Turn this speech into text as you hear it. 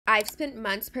I've spent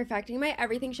months perfecting my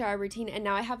everything shower routine, and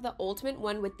now I have the ultimate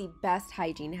one with the best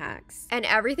hygiene hacks. An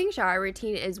everything shower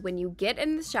routine is when you get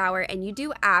in the shower and you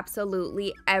do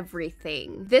absolutely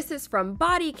everything. This is from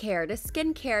body care to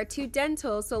skincare to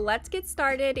dental, so let's get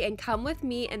started and come with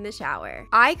me in the shower.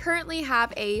 I currently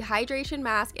have a hydration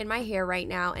mask in my hair right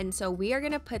now, and so we are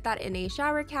gonna put that in a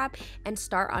shower cap and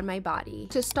start on my body.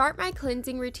 To start my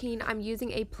cleansing routine, I'm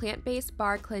using a plant-based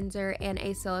bar cleanser and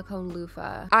a silicone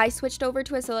loofah. I switched over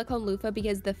to a silicone loofah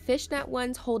because the fishnet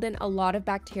ones hold in a lot of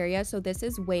bacteria, so this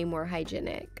is way more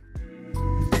hygienic.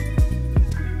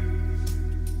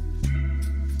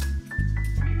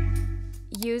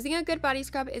 Using a good body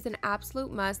scrub is an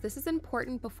absolute must. This is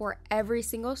important before every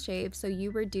single shave so you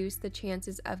reduce the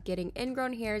chances of getting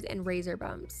ingrown hairs and razor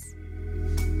bumps.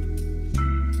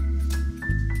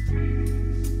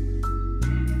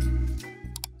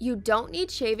 You don't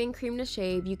need shaving cream to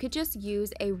shave. You could just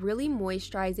use a really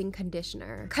moisturizing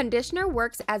conditioner. Conditioner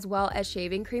works as well as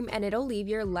shaving cream, and it'll leave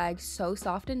your legs so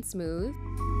soft and smooth.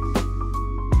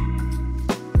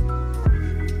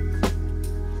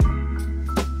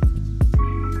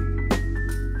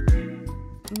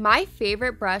 My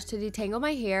favorite brush to detangle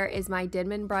my hair is my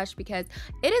Denman brush because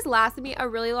it has lasted me a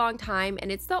really long time,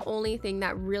 and it's the only thing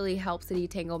that really helps to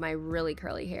detangle my really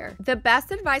curly hair. The best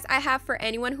advice I have for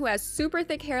anyone who has super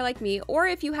thick hair like me, or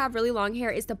if you have really long hair,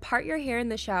 is to part your hair in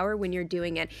the shower when you're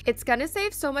doing it. It's gonna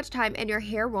save so much time and your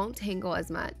hair won't tangle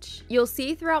as much. You'll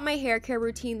see throughout my hair care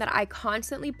routine that I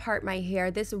constantly part my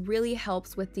hair. This really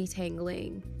helps with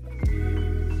detangling.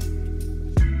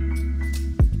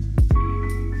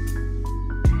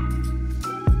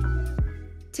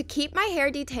 To keep my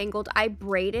hair detangled, I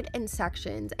braid it in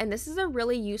sections, and this is a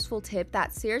really useful tip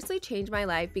that seriously changed my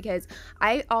life because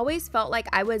I always felt like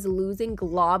I was losing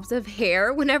globs of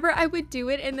hair whenever I would do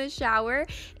it in the shower,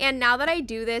 and now that I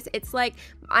do this, it's like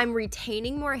I'm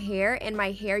retaining more hair and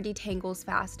my hair detangles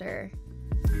faster.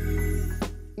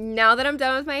 Now that I'm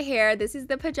done with my hair, this is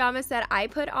the pajama set I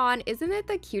put on. Isn't it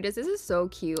the cutest? This is so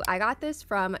cute. I got this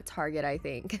from Target, I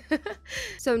think.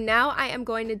 So now I am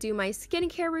going to do my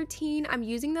skincare routine. I'm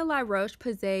using the La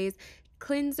Roche-Posay's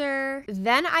cleanser.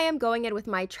 Then I am going in with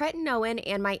my tretinoin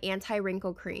and my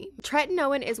anti-wrinkle cream.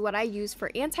 Tretinoin is what I use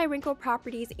for anti-wrinkle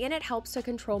properties, and it helps to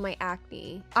control my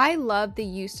acne. I love the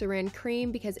Eucerin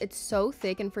cream because it's so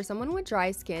thick, and for someone with dry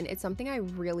skin, it's something I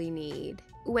really need.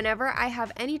 Whenever I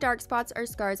have any dark spots or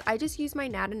scars, I just use my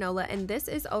Natanola, and this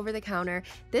is over the counter.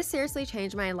 This seriously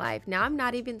changed my life. Now I'm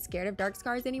not even scared of dark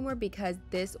scars anymore because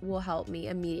this will help me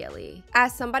immediately.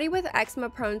 As somebody with eczema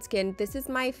prone skin, this is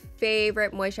my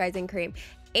favorite moisturizing cream.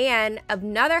 And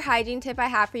another hygiene tip I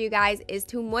have for you guys is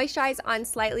to moisturize on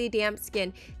slightly damp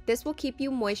skin. This will keep you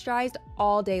moisturized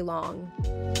all day long.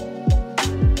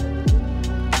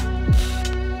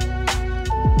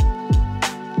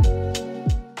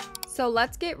 So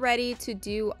let's get ready to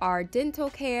do our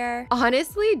dental care.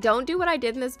 Honestly, don't do what I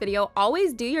did in this video.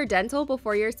 Always do your dental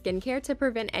before your skincare to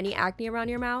prevent any acne around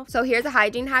your mouth. So here's a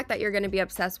hygiene hack that you're gonna be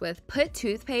obsessed with. Put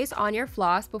toothpaste on your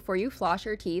floss before you floss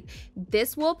your teeth.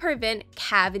 This will prevent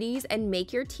cavities and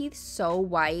make your teeth so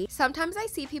white. Sometimes I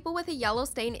see people with a yellow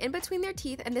stain in between their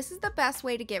teeth, and this is the best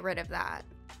way to get rid of that.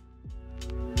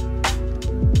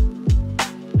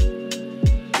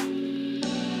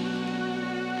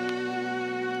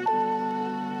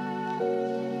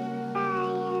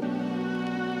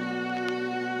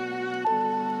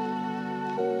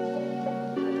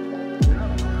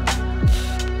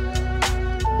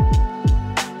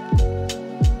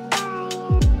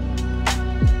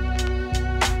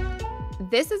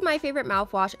 This is my favorite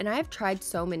mouthwash, and I have tried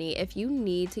so many. If you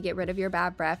need to get rid of your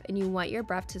bad breath and you want your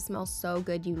breath to smell so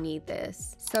good, you need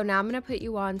this. So now I'm gonna put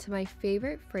you on to my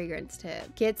favorite fragrance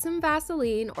tip. Get some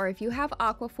Vaseline, or if you have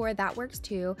Aquaphor, that works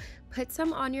too. Put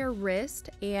some on your wrist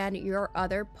and your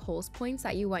other pulse points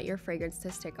that you want your fragrance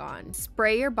to stick on.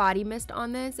 Spray your body mist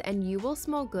on this and you will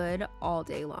smell good all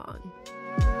day long.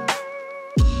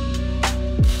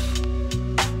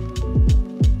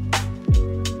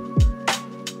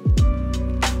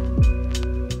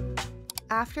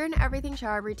 After an everything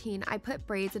shower routine, I put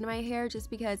braids into my hair just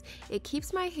because it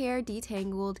keeps my hair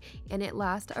detangled and it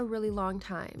lasts a really long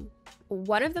time.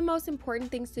 One of the most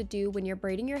important things to do when you're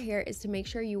braiding your hair is to make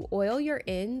sure you oil your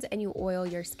ends and you oil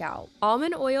your scalp.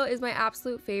 Almond oil is my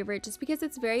absolute favorite just because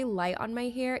it's very light on my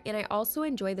hair and I also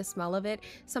enjoy the smell of it.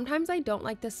 Sometimes I don't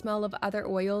like the smell of other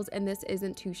oils and this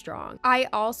isn't too strong. I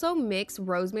also mix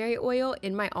rosemary oil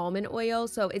in my almond oil,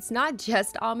 so it's not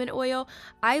just almond oil.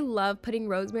 I love putting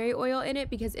rosemary oil in it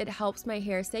because it helps my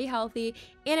hair stay healthy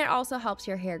and it also helps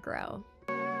your hair grow.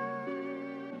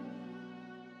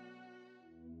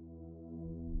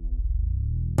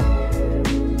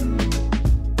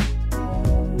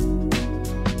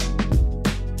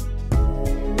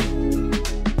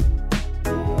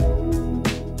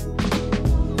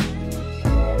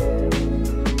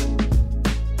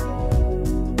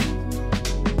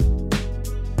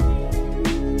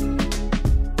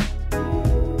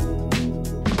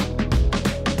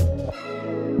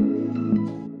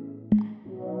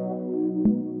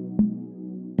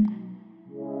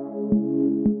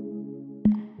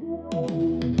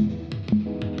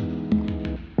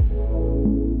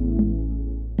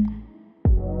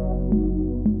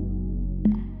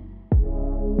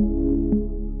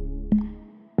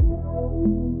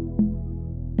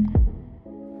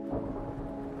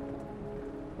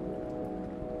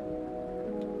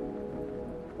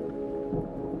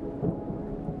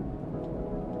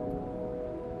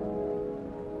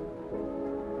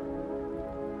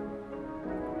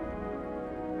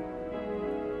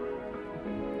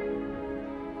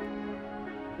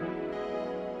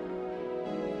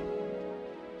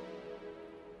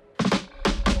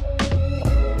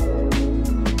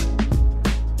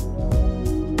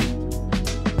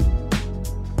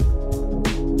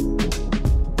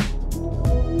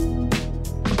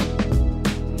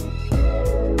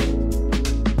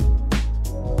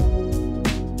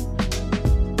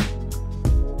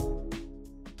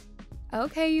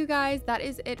 Okay, you guys, that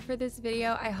is it for this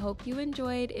video. I hope you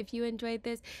enjoyed. If you enjoyed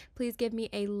this, please give me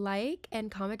a like and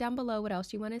comment down below what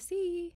else you want to see.